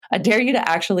I dare you to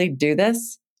actually do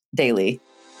this daily.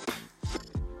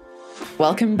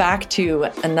 Welcome back to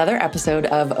another episode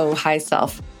of Oh Hi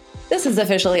Self. This is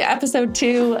officially episode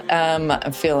 2.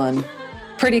 I'm feeling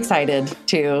pretty excited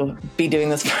to be doing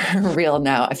this for real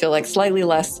now. I feel like slightly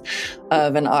less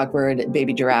of an awkward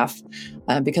baby giraffe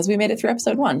because we made it through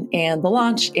episode 1 and the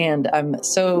launch. And I'm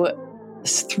so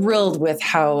thrilled with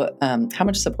how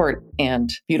much support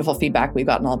and beautiful feedback we've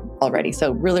gotten already.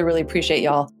 So really, really appreciate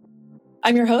y'all.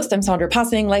 I'm your host. I'm Sandra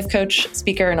Passing, life coach,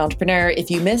 speaker, and entrepreneur.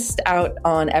 If you missed out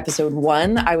on episode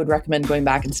 1, I would recommend going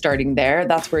back and starting there.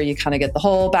 That's where you kind of get the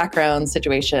whole background,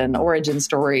 situation, origin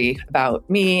story about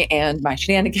me and my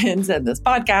shenanigans and this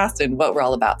podcast and what we're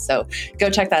all about. So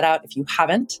go check that out if you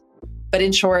haven't. But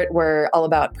in short, we're all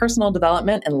about personal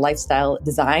development and lifestyle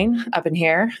design up in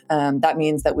here. That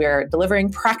means that we're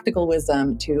delivering practical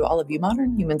wisdom to all of you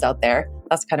modern humans out there.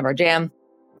 That's kind of our jam.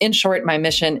 In short, my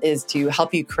mission is to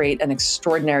help you create an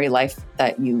extraordinary life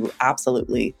that you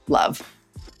absolutely love.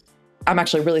 I'm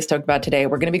actually really stoked about today.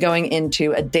 We're going to be going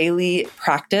into a daily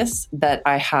practice that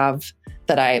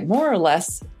I more or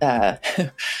less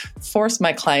force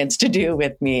my clients to do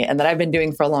with me and that I've been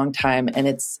doing for a long time. And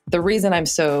it's the reason I'm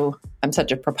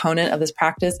such a proponent of this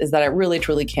practice is that it really,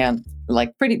 truly can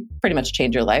pretty much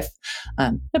change your life.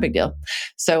 No big deal.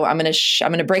 So I'm going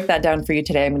to break that down for you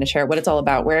today. I'm going to share what it's all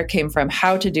about, where it came from,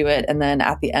 how to do it. And then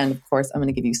at the end, of course, I'm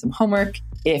going to give you some homework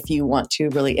if you want to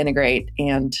really integrate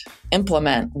and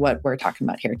implement what we're talking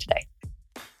about here today.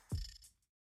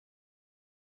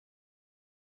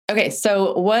 Okay,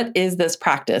 so what is this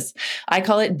practice? I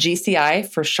call it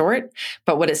GCI for short,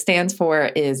 but what it stands for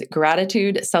is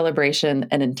gratitude, celebration,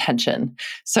 and intention.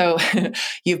 So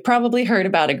you've probably heard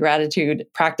about a gratitude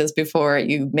practice before.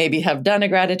 You maybe have done a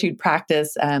gratitude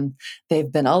practice.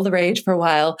 They've been all the rage for a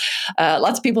while.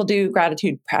 Lots of people do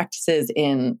gratitude practices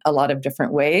in a lot of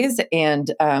different ways.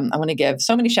 And I want to give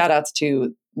so many shout outs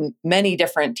to many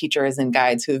different teachers and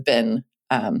guides who've been,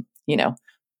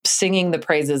 singing the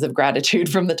praises of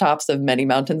gratitude from the tops of many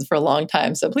mountains for a long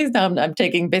time. So please know I'm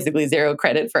taking basically zero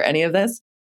credit for any of this.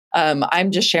 I'm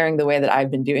just sharing the way that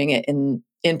I've been doing it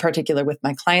in particular with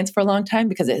my clients for a long time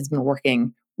because it has been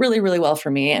working really, really well for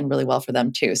me and really well for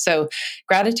them too. So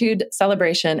gratitude,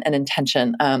 celebration, and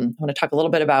intention. I want to talk a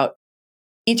little bit about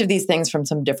each of these things from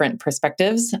some different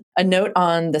perspectives. A note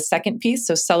on the second piece.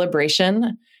 So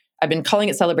celebration, I've been calling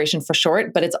it celebration for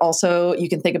short, but it's also, you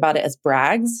can think about it as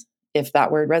brags, if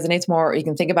that word resonates more, or you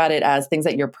can think about it as things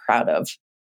that you're proud of.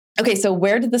 Okay, so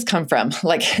where did this come from?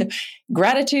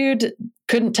 Gratitude,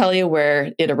 couldn't tell you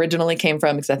where it originally came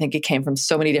from because I think it came from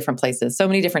so many different places, so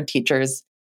many different teachers.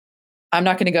 I'm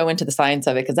not going to go into the science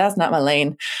of it because that's not my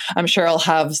lane. I'm sure I'll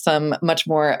have some much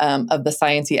more of the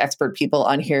sciencey expert people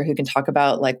on here who can talk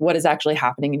about what is actually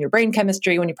happening in your brain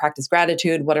chemistry when you practice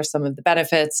gratitude. What are some of the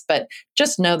benefits? But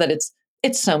just know that it's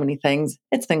so many things.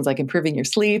 It's things like improving your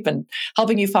sleep and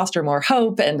helping you foster more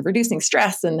hope and reducing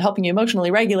stress and helping you emotionally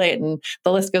regulate. And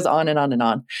the list goes on and on and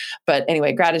on. But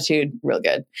anyway, gratitude, real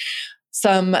good.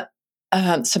 Some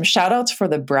shout outs for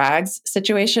the brags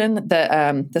situation,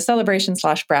 the celebration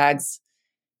 / brags.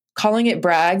 Calling it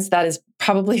brags, that is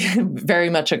probably very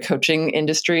much a coaching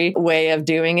industry way of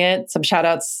doing it. Some shout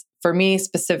outs for me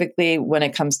specifically when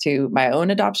it comes to my own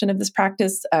adoption of this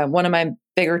practice. One of my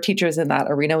bigger teachers in that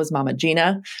arena was Mama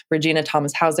Gina, Regina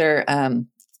Thomas Hauser. I'm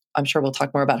sure we'll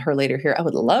talk more about her later here. I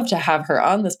would love to have her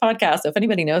on this podcast. So if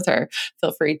anybody knows her,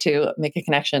 feel free to make a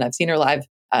connection. I've seen her live.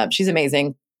 She's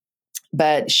amazing.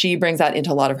 But she brings that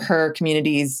into a lot of her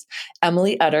communities.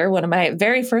 Emily Utter, one of my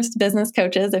very first business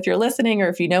coaches, if you're listening or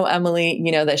if you know Emily,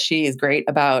 you know that she is great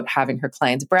about having her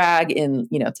clients brag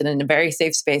it's in a very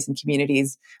safe space and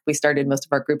communities. We started most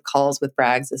of our group calls with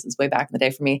brags. This is way back in the day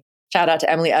for me. Shout out to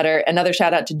Emily Utter. Another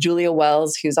shout out to Julia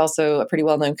Wells, who's also a pretty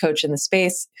well-known coach in the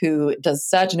space, who does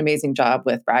such an amazing job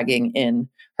with bragging in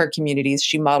her communities.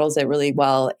 She models it really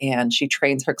well, and she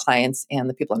trains her clients and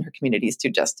the people in her communities to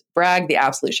just brag the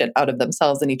absolute shit out of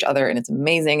themselves and each other. And it's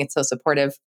amazing. It's so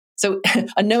supportive. So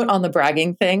a note on the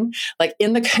bragging thing,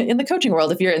 in the coaching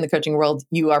world, if you're in the coaching world,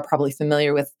 you are probably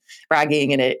familiar with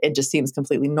bragging and it just seems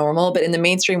completely normal. But in the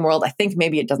mainstream world, I think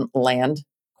maybe it doesn't land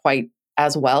quite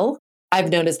as well. I've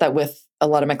noticed that with a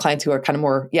lot of my clients who are kind of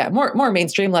more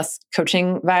mainstream, less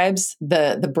coaching vibes,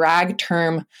 the brag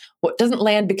term what doesn't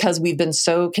land because we've been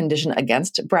so conditioned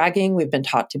against bragging. We've been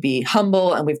taught to be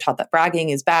humble, and we've taught that bragging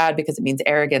is bad because it means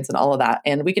arrogance and all of that.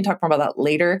 And we can talk more about that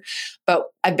later. But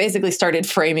I basically started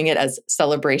framing it as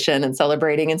celebration and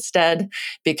celebrating instead,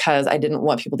 because I didn't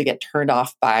want people to get turned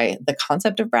off by the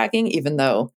concept of bragging, even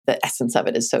though the essence of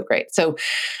it is so great. So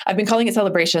I've been calling it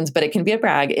celebrations, but it can be a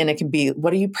brag, and it can be,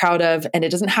 what are you proud of? And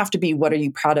it doesn't have to be, what are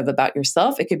you proud of about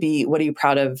yourself? It could be, what are you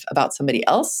proud of about somebody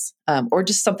else? Or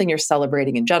just something you're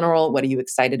celebrating in general. What are you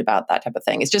excited about? That type of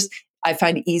thing. It's just, I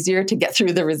find it easier to get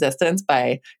through the resistance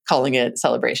by calling it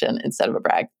celebration instead of a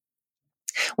brag.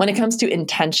 When it comes to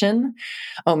intention,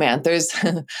 oh man, there's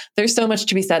there's so much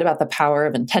to be said about the power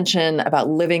of intention, about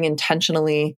living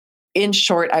intentionally. In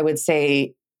short, I would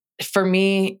say for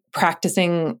me,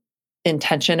 practicing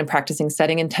intention and practicing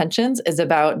setting intentions is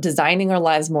about designing our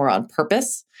lives more on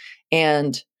purpose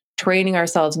and training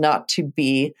ourselves not to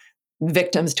be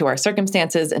victims to our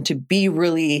circumstances, and to be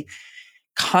really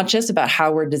conscious about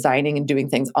how we're designing and doing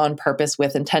things on purpose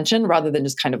with intention, rather than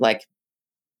just kind of like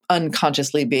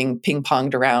unconsciously being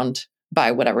ping-ponged around by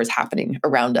whatever is happening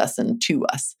around us and to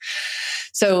us.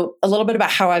 So a little bit about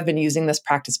how I've been using this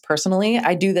practice personally.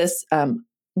 I do this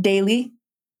daily,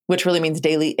 which really means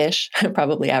daily-ish,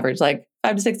 probably average like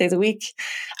 5 to 6 days a week.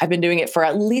 I've been doing it for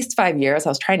at least 5 years. I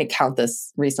was trying to count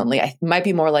this recently. I might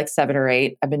be more like 7 or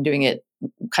 8. I've been doing it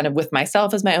kind of with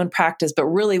myself as my own practice, but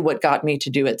really what got me to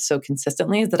do it so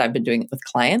consistently is that I've been doing it with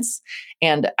clients.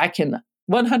 And I can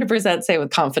 100% say with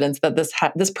confidence that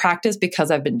this practice, because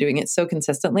I've been doing it so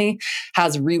consistently,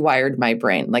 has rewired my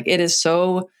brain. Like, it is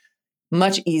so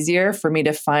much easier for me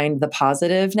to find the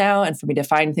positive now, and for me to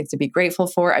find things to be grateful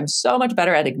for. I'm so much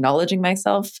better at acknowledging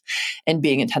myself and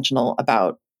being intentional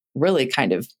about really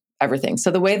kind of everything. So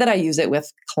the way that I use it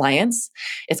with clients,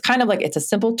 it's kind of like, it's a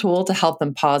simple tool to help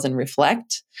them pause and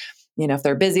reflect. You know, if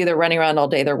they're busy, they're running around all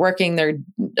day, they're working, they're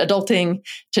adulting,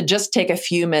 to just take a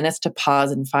few minutes to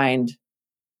pause and find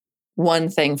one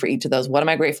thing for each of those. What am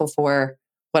I grateful for?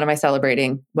 What am I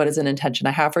celebrating? What is an intention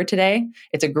I have for today?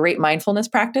 It's a great mindfulness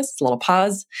practice. It's a little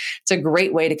pause. It's a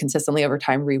great way to consistently over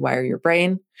time rewire your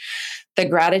brain. The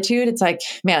gratitude, it's like,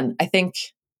 man, I think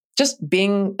just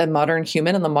being a modern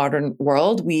human in the modern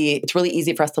world, it's really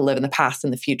easy for us to live in the past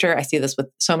and the future. I see this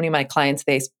with so many of my clients.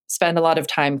 They spend a lot of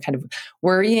time kind of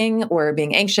worrying or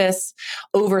being anxious,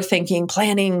 overthinking,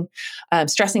 planning,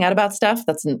 stressing out about stuff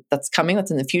that's coming, that's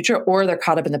in the future, or they're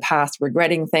caught up in the past,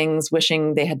 regretting things,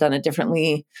 wishing they had done it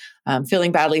differently,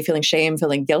 feeling badly, feeling shame,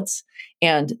 feeling guilt.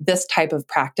 And this type of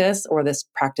practice, or this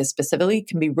practice specifically,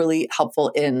 can be really helpful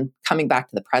in coming back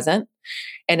to the present.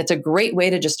 And it's a great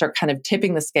way to just start kind of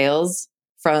tipping the scales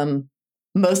from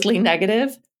mostly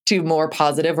negative to more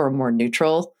positive or more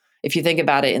neutral. If you think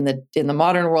about it, in the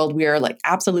modern world, we are like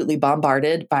absolutely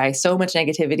bombarded by so much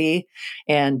negativity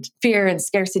and fear and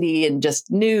scarcity and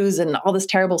just news and all this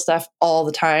terrible stuff all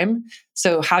the time.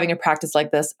 So having a practice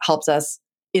like this helps us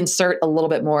insert a little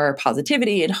bit more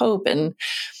positivity and hope and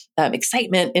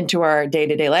excitement into our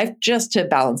day-to-day life, just to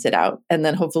balance it out. And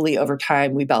then hopefully over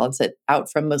time, we balance it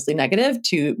out from mostly negative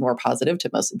to more positive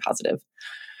to mostly positive.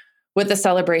 With the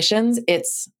celebrations,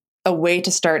 it's a way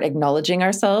to start acknowledging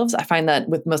ourselves. I find that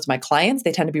with most of my clients,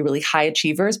 they tend to be really high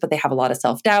achievers, but they have a lot of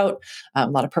self-doubt, a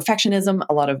lot of perfectionism,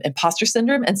 a lot of imposter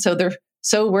syndrome. And so they're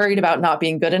so worried about not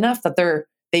being good enough that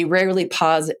they rarely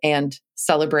pause and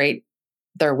celebrate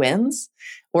their wins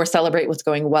or celebrate what's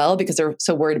going well, because they're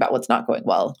so worried about what's not going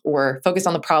well, or focus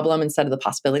on the problem instead of the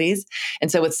possibilities. And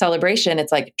so with celebration,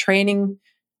 it's like training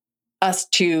us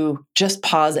to just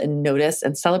pause and notice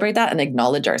and celebrate that and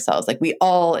acknowledge ourselves. Like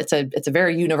it's a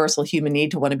very universal human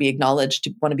need to want to be acknowledged,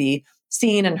 to want to be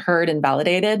seen and heard and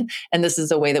validated. And this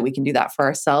is a way that we can do that for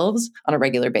ourselves on a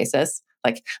regular basis.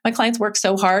 Like, my clients work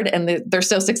so hard and they're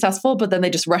so successful, but then they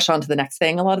just rush on to the next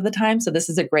thing a lot of the time. So this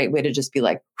is a great way to just be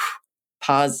like,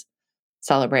 pause,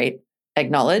 celebrate,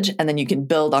 acknowledge, and then you can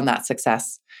build on that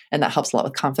success. And that helps a lot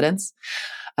with confidence.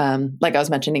 Like I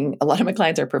was mentioning, a lot of my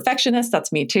clients are perfectionists.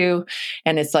 That's me too.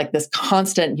 And it's like this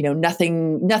constant,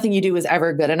 nothing you do is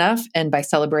ever good enough. And by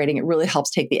celebrating, it really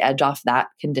helps take the edge off that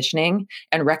conditioning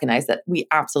and recognize that we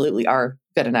absolutely are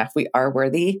good enough. We are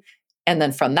worthy. And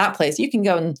then from that place, you can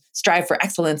go and strive for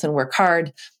excellence and work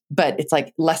hard. But it's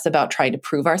like less about trying to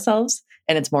prove ourselves.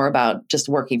 And it's more about just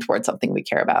working towards something we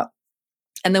care about.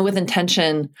 And then with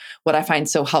intention, what I find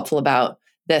so helpful about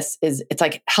this is it's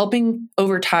like helping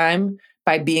over time.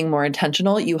 By being more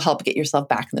intentional, you help get yourself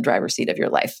back in the driver's seat of your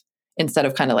life, instead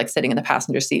of kind of like sitting in the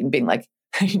passenger seat and being like,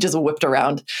 you just whipped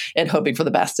around and hoping for the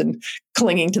best and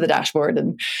clinging to the dashboard.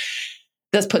 And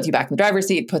this puts you back in the driver's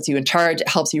seat, puts you in charge. It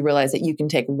helps you realize that you can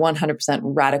take 100%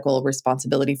 radical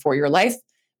responsibility for your life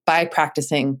by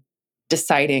practicing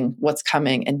deciding what's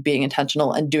coming and being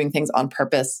intentional and doing things on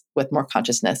purpose with more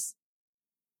consciousness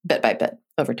bit by bit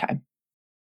over time.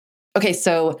 Okay,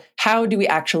 so how do we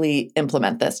actually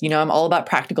implement this? I'm all about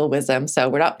practical wisdom. So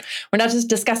we're not just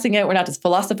discussing it. We're not just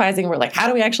philosophizing. We're like, how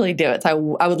do we actually do it?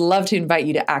 So I would love to invite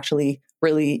you to actually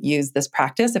really use this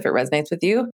practice if it resonates with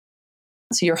you.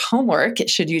 So your homework,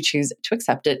 should you choose to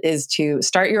accept it, is to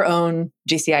start your own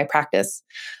GCI practice.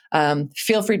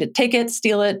 Feel free to take it,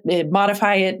 steal it,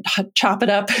 modify it, chop it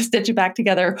up, stitch it back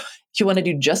together. If you want to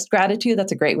do just gratitude,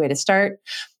 that's a great way to start.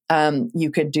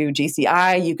 You could do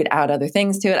GCI, you could add other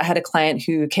things to it. I had a client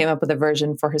who came up with a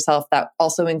version for herself that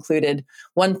also included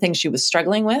one thing she was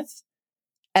struggling with,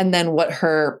 and then what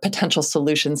her potential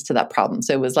solutions to that problem.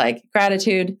 So it was like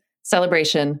gratitude,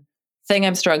 celebration, thing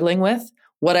I'm struggling with,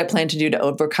 what I plan to do to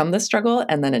overcome this struggle,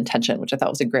 and then intention, which I thought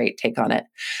was a great take on it.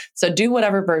 So do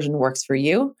whatever version works for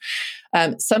you.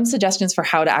 Some suggestions for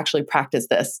how to actually practice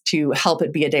this to help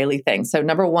it be a daily thing. So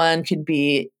number one could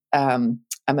be, I'm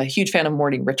a huge fan of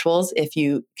morning rituals. If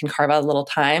you can carve out a little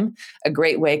time, a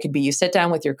great way could be you sit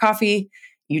down with your coffee,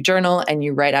 you journal, and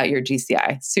you write out your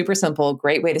GCI. Super simple,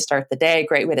 great way to start the day,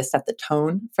 great way to set the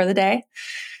tone for the day.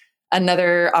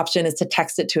 Another option is to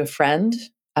text it to a friend.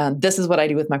 This is what I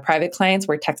do with my private clients.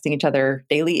 We're texting each other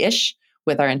daily-ish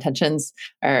with our intentions,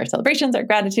 our celebrations, our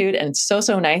gratitude, and it's so,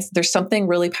 so nice. There's something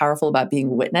really powerful about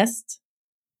being witnessed.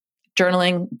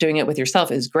 Journaling, doing it with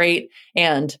yourself is great.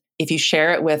 And if you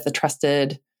share it with a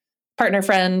trusted partner,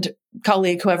 friend,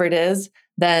 colleague, whoever it is,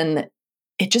 then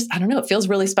it just, I don't know, it feels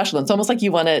really special. It's almost like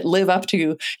you want to live up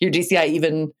to your GCI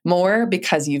even more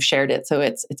because you've shared it. So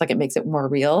it's like it makes it more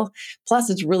real.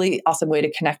 Plus, it's a really awesome way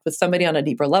to connect with somebody on a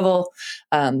deeper level.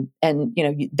 And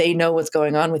they know what's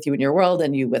going on with you in your world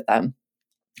and you with them.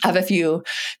 I have a few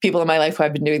people in my life who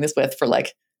I've been doing this with for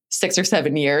like 6 or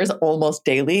 7 years, almost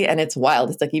daily. And it's wild.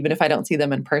 It's like, even if I don't see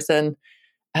them in person,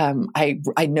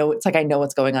 I know, it's like I know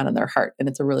what's going on in their heart. And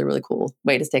it's a really, really cool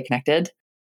way to stay connected.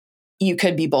 You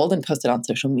could be bold and post it on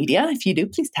social media. If you do,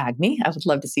 please tag me. I would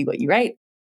love to see what you write.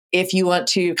 If you want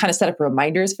to kind of set up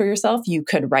reminders for yourself, you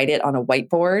could write it on a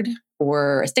whiteboard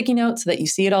or a sticky note so that you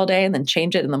see it all day and then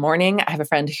change it in the morning. I have a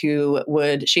friend who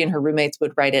she and her roommates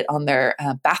would write it on their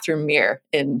bathroom mirror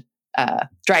in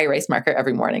dry erase marker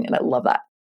every morning. And I love that.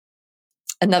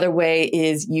 Another way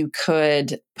is you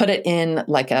could put it in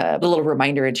like a little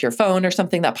reminder into your phone or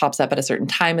something that pops up at a certain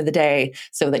time of the day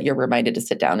so that you're reminded to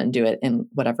sit down and do it in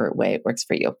whatever way it works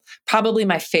for you. Probably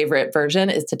my favorite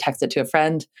version is to text it to a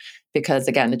friend because,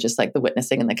 again, it's just like the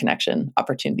witnessing and the connection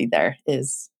opportunity there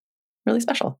is really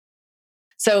special.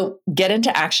 So get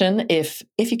into action if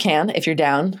you can, if you're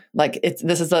down. Like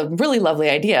this is a really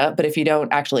lovely idea, but if you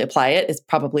don't actually apply it, it's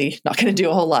probably not going to do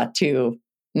a whole lot to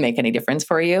make any difference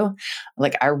for you.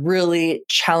 Like I really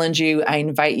challenge you. I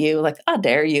invite you, like I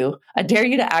dare you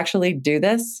to actually do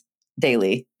this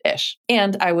daily-ish.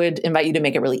 And I would invite you to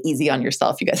make it really easy on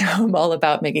yourself. You guys know I'm all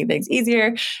about making things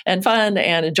easier and fun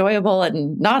and enjoyable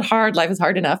and not hard. Life is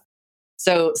hard enough.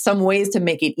 So some ways to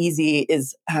make it easy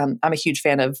is, I'm a huge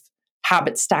fan of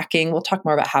habit stacking. We'll talk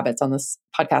more about habits on this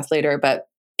podcast later, but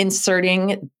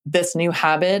inserting this new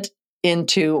habit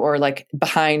into or like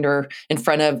behind or in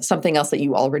front of something else that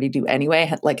you already do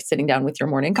anyway, like sitting down with your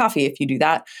morning coffee. If you do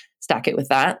that, stack it with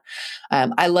that.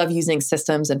 I love using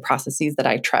systems and processes that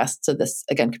I trust. So this,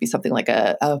 again, could be something like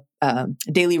a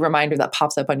daily reminder that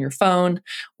pops up on your phone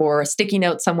or a sticky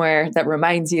note somewhere that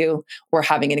reminds you, or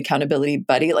having an accountability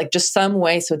buddy, like just some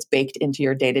way so it's baked into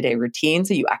your day-to-day routine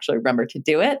so you actually remember to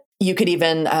do it. You could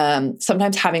even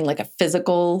sometimes having like a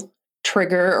physical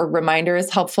trigger or reminder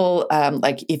is helpful.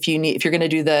 Like if you're going to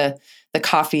do the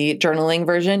coffee journaling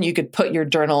version, you could put your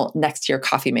journal next to your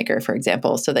coffee maker, for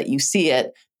example, so that you see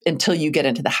it until you get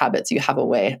into the habits. You have a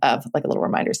way of like a little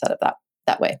reminder set up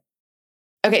that way.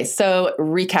 Okay, so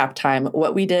recap time.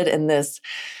 What we did in this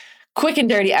quick and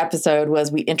dirty episode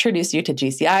was we introduced you to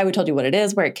GCI. We told you what it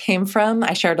is, where it came from.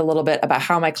 I shared a little bit about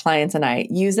how my clients and I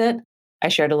use it. I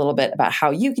shared a little bit about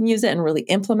how you can use it and really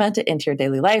implement it into your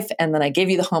daily life. And then I gave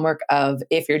you the homework of,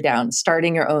 if you're down,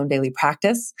 starting your own daily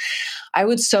practice. I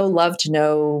would so love to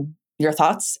know your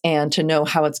thoughts and to know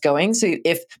how it's going. So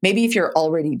if you're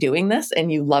already doing this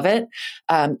and you love it,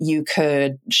 you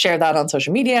could share that on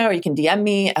social media, or you can DM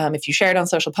me. If you share it on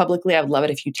social publicly, I would love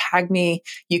it if you tag me.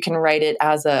 You can write it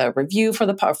as a review for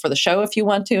the show if you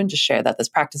want to, and just share that this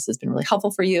practice has been really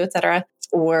helpful for you, etc.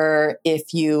 Or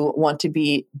if you want to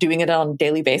be doing it on a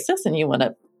daily basis and you want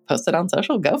to post it on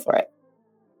social, go for it.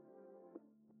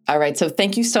 All right. So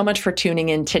thank you so much for tuning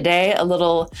in today. A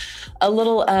little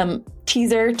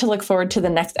teaser to look forward to the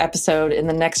next episode. In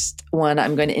the next one,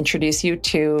 I'm going to introduce you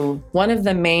to one of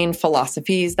the main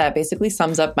philosophies that basically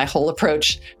sums up my whole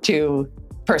approach to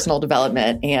personal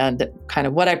development and kind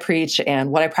of what I preach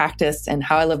and what I practice and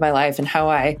how I live my life and how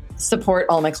I support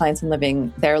all my clients in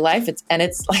living their life.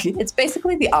 It's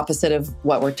basically the opposite of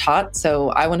what we're taught.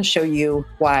 So I want to show you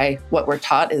why what we're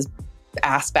taught is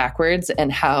ass backwards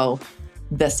and how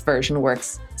this version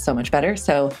works so much better.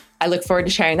 So I look forward to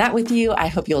sharing that with you. I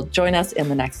hope you'll join us in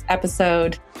the next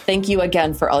episode. Thank you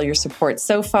again for all your support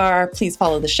so far. Please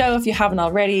follow the show if you haven't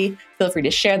already. Feel free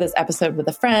to share this episode with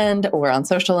a friend or on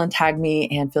social and tag me,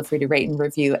 and feel free to rate and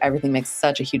review. Everything makes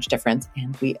such a huge difference,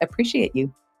 and we appreciate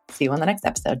you. See you on the next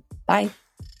episode. Bye.